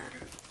it doesn't matter.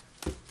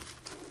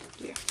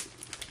 Yeah.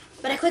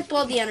 But I clicked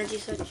balled the Energy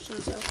Switch,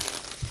 and so...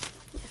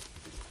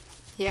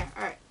 Yeah,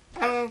 alright.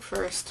 I'm going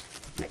first.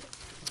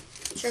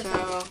 Sure.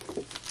 So...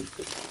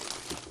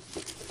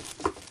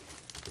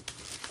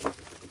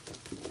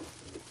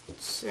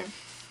 Let's see.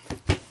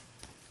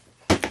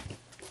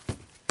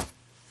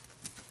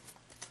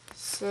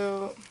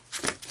 So...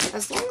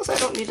 As long as I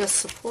don't need a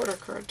supporter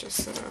card to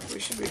set up, we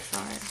should be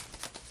fine.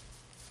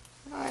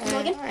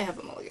 Mulligan? I have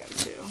a mulligan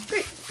too.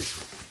 Great.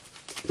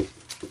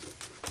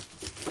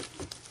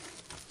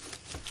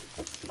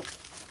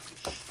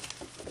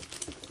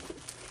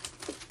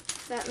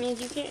 That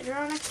means you can't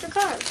draw an extra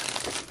card.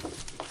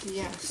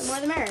 Yes. The more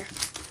the merrier.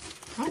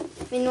 What?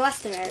 I mean, the less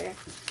the merrier.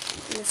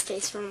 In this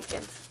case, for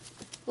mulligans.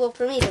 Well,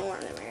 for me, the more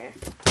the merrier.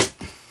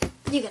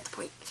 You get the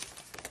point.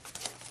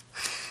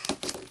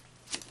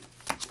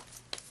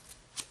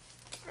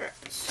 Alright.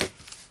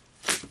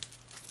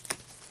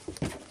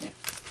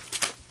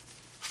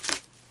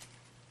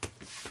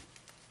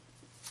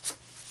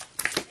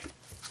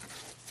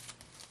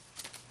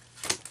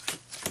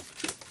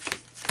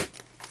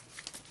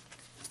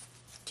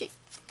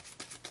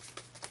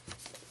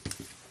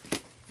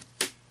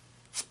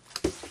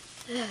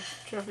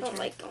 I don't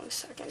like going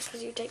second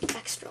because you take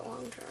extra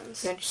long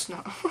turns. Then just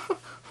not.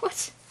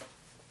 What?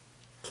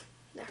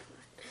 Never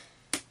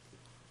mind.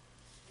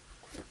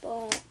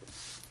 Ball.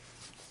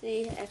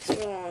 See,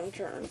 extra long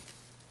turn.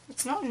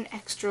 It's not an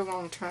extra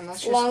long turn.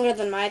 That's just Longer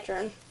than my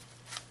turn.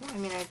 I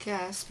mean, I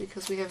guess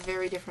because we have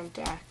very different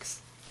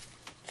decks.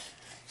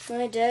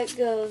 My deck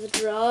goes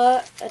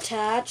draw,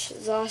 attach,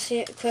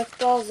 Zacian, quick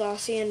ball,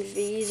 Zacian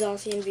V,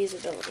 Zacian V's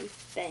ability.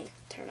 Bang,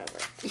 turn over.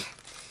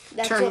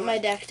 That's Turn what my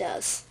one. deck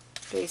does.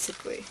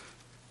 Basically.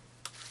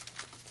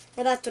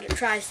 Or that's what it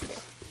tries to do.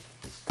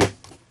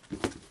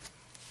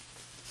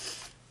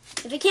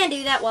 If it can't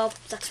do that, well,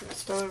 sucks for us.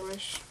 Stellar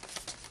Wish.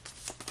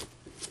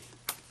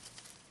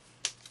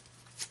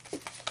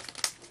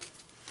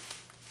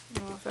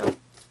 No, fail.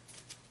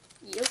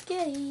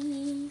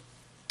 Okay.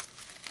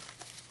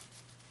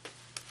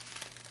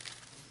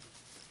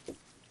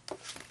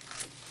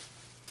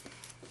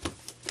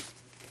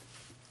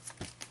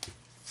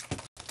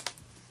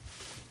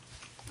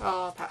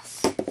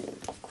 Pass.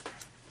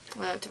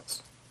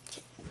 Toast.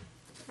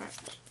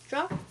 Alright.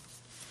 Draw? No,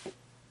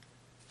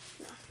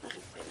 not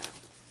quite now.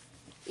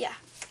 Yeah.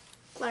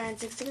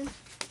 Clarence 16.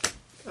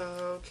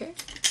 Okay.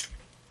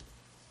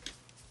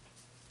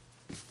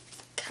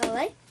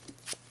 Clay.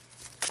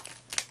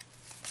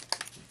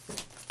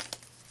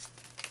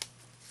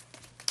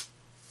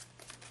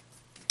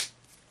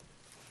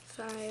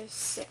 Five,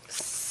 6,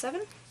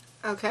 7.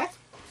 Okay.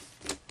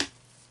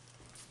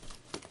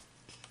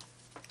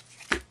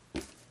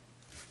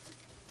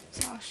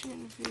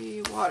 Zacian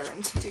V. Water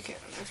and Cynthia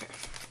Cannon. Okay.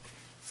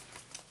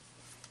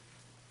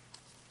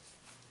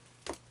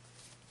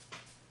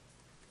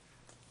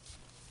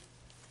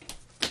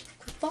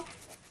 Quick ball.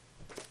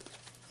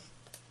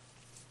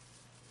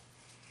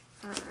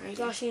 Alright.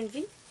 Zacian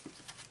V.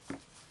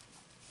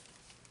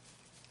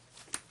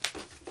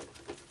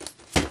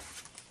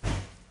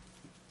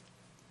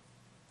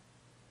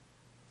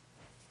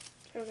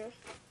 Okay.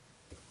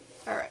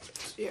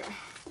 Alright, yeah.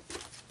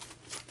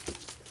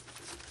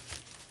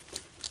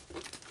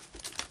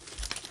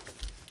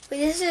 Wait,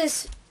 this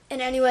is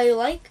in any way you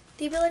like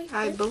the ability?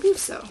 I believe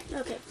so.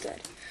 Okay,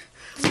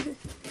 good.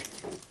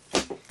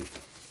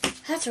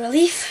 That's a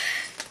relief.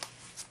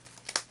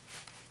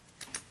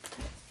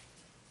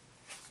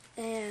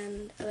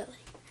 And ability.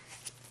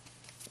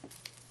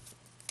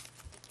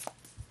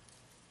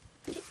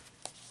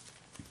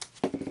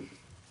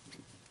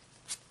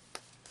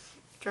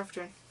 Draw for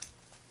turn.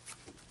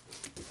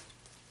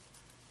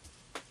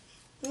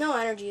 No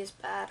energy is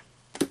bad.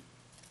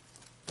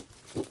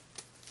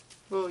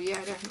 Well,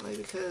 yeah, definitely,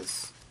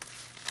 because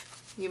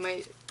you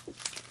might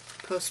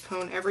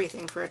postpone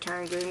everything for a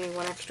turn, giving me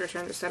one extra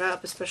turn to set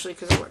up, especially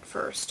because I went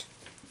first.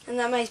 And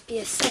that might be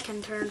a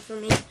second turn for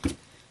me,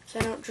 so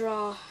I don't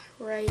draw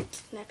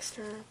right next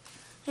turn.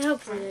 And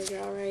hopefully I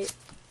draw right.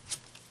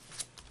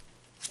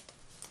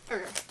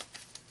 Okay.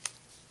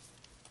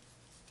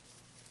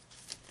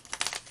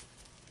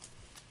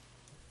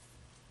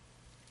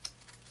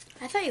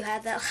 I thought you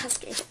had that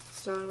last game.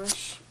 Stone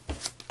Rush.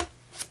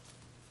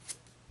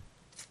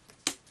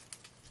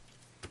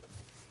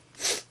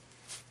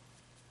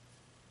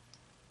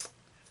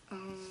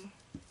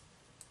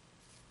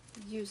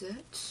 Use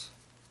it.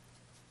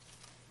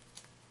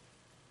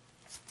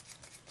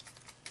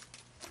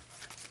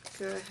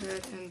 Go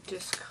ahead and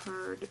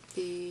discard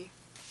the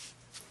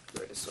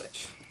Roto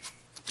Switch.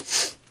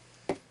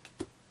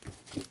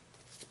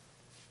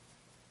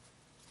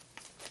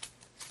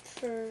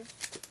 For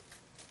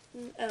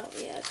oh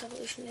yeah,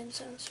 evolution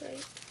incense,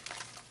 right?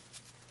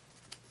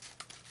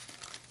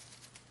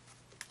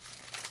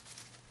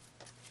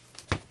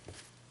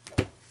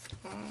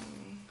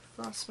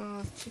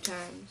 Frostmoth 2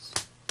 times.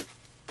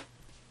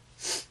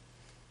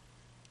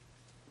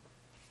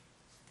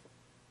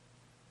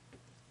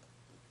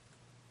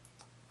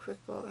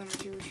 Quick Ball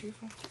Energy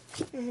Retrieval.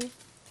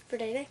 For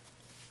Day-Day.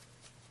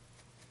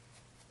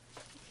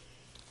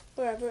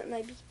 Wherever it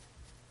might be.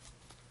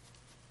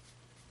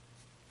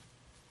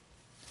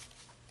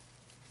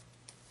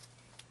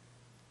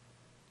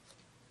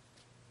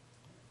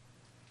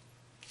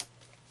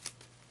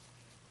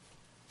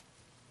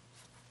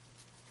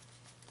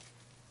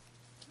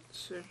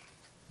 So.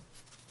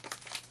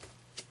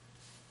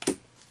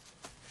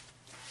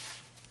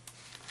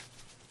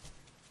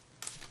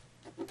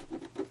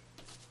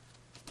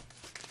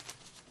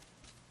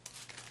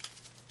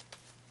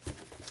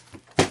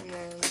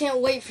 Can't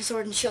wait for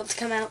Sword and Shield to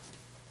come out.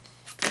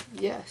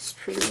 Yes,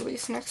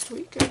 pre-release next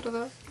week after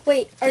that.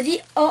 Wait,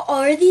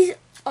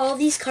 all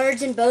these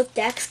cards in both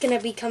decks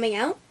gonna be coming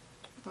out?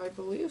 I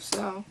believe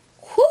so.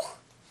 Whew!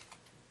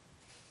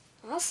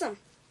 Awesome.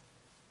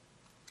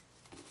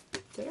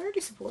 Did I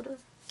already support her?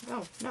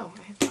 No,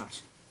 I have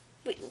not.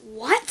 Wait,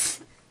 what?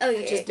 Oh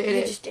yeah, just did you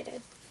it. just did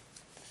it.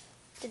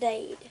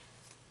 Today.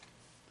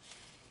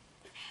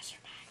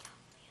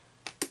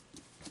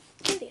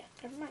 Oh yeah,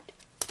 never mind.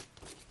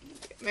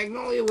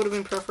 Magnolia would have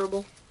been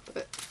preferable,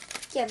 but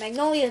Yeah,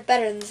 Magnolia is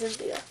better than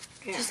Cynthia.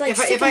 yeah. Just like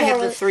if I had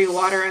the was- 3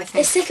 water, I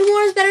think. If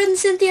Sycamore is better than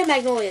Cynthia,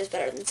 Magnolia is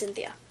better than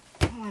Cynthia.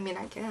 Well, I mean,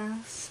 I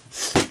guess.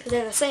 Because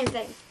they're the same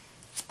thing.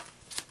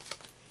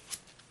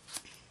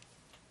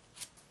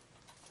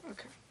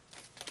 Okay.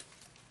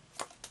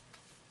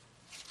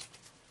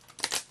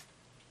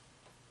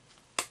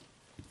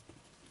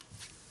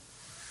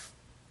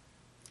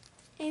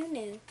 Oh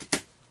no.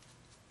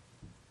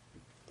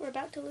 We're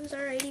about to lose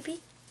our ADP.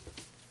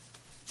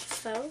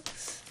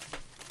 Folks.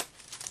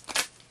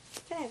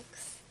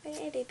 Thanks. My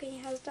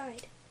ADP has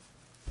died.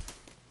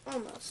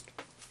 Almost.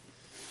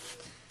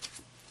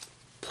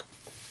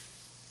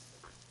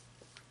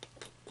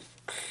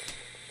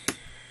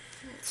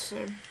 Let's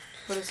see.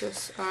 What is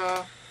this?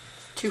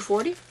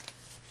 240?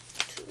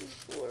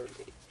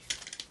 240.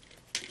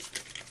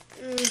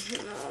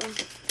 No.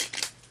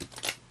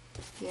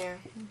 Yeah.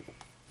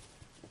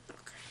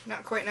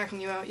 Not quite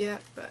knocking you out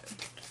yet, but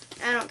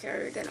I don't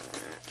care. You're gonna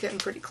win it. getting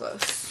pretty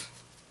close.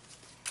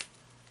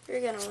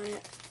 You're gonna win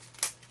it.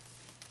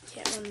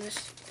 Can't win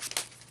this.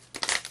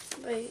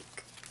 Like,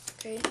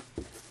 okay.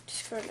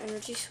 Discard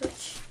energy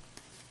switch.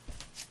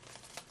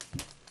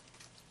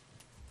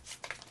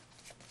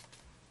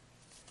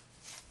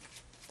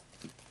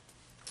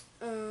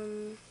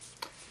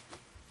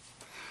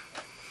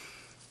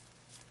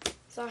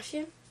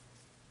 Zacian?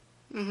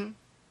 Mm-hmm.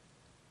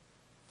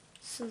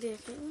 Cynthia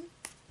Caitlin?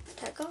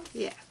 Petco?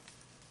 Yeah.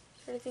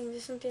 Is there anything to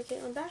Cynthia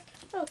Caitlin back?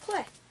 Oh,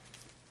 Clay.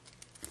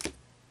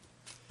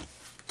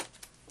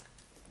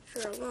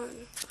 Sure, 1,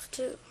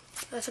 2,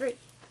 3.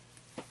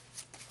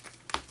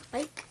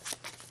 Mike.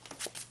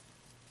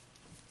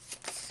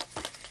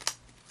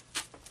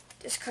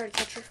 Discard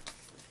catcher.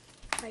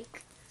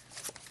 Mike.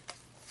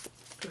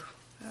 Ooh,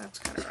 that's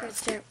kind of Discard rough.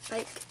 stamp.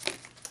 Mike.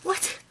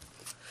 What?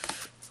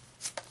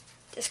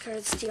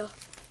 Discard steel.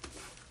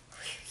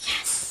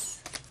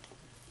 Yes!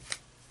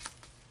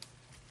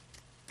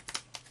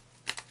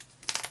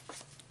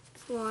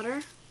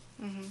 Water.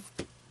 Mm-hmm.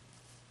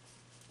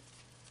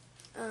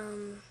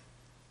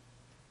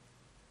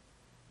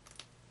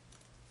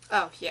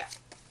 Oh, yeah.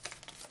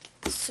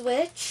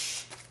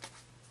 Switch.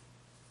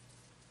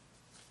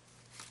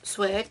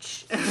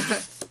 Switch.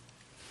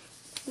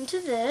 Into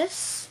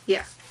this.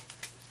 Yeah.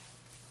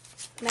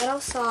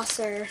 Metal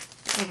saucer.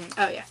 Mm-hmm.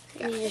 Oh, yeah.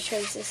 I Yeah. need to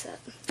trace this up.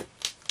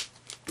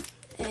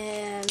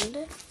 And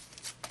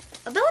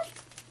ability.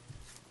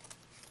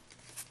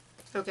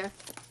 Okay.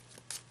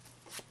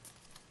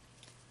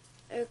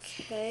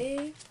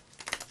 Okay.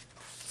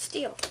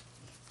 Steel.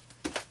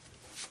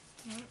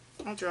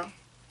 I'll draw.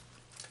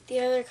 The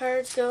other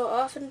cards go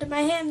off into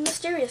my hand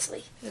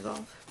mysteriously.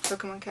 Evolve.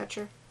 Pokemon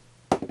Catcher.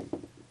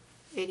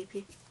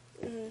 ADP.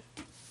 Where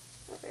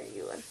are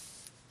you in?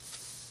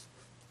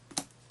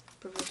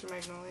 Professor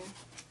Magnolia.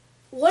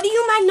 What are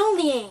you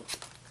magnoliaing?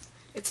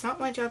 It's not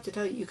my job to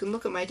tell you. You can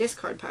look at my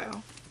discard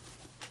pile.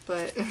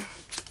 But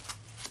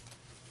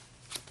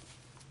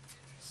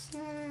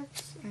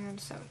 6 and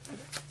 7.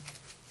 Okay.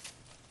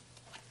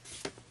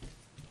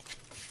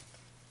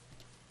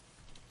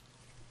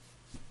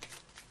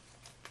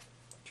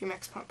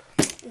 Dream-X Pump.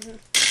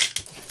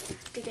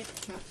 Good game.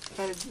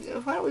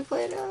 Why don't we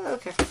play it?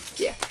 Okay.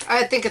 Yeah.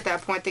 I think at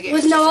that point the game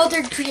With is no just-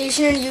 altered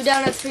creation, you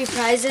down at 3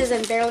 prizes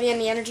and barely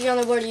any energy on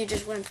the board, you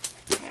just win.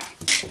 Yeah.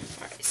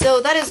 Alright.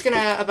 So that is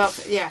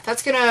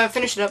that's gonna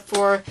finish it up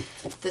for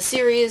the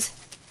series.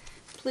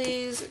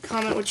 Please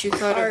comment what you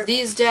thought of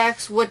these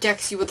decks, what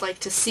decks you would like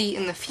to see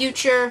in the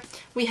future.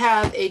 We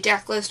have a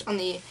deck list on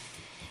the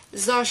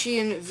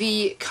Zacian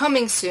V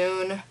coming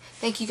soon.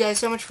 Thank you guys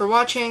so much for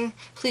watching.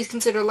 Please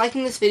consider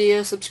liking this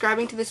video,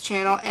 subscribing to this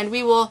channel, and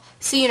we will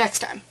see you next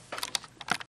time.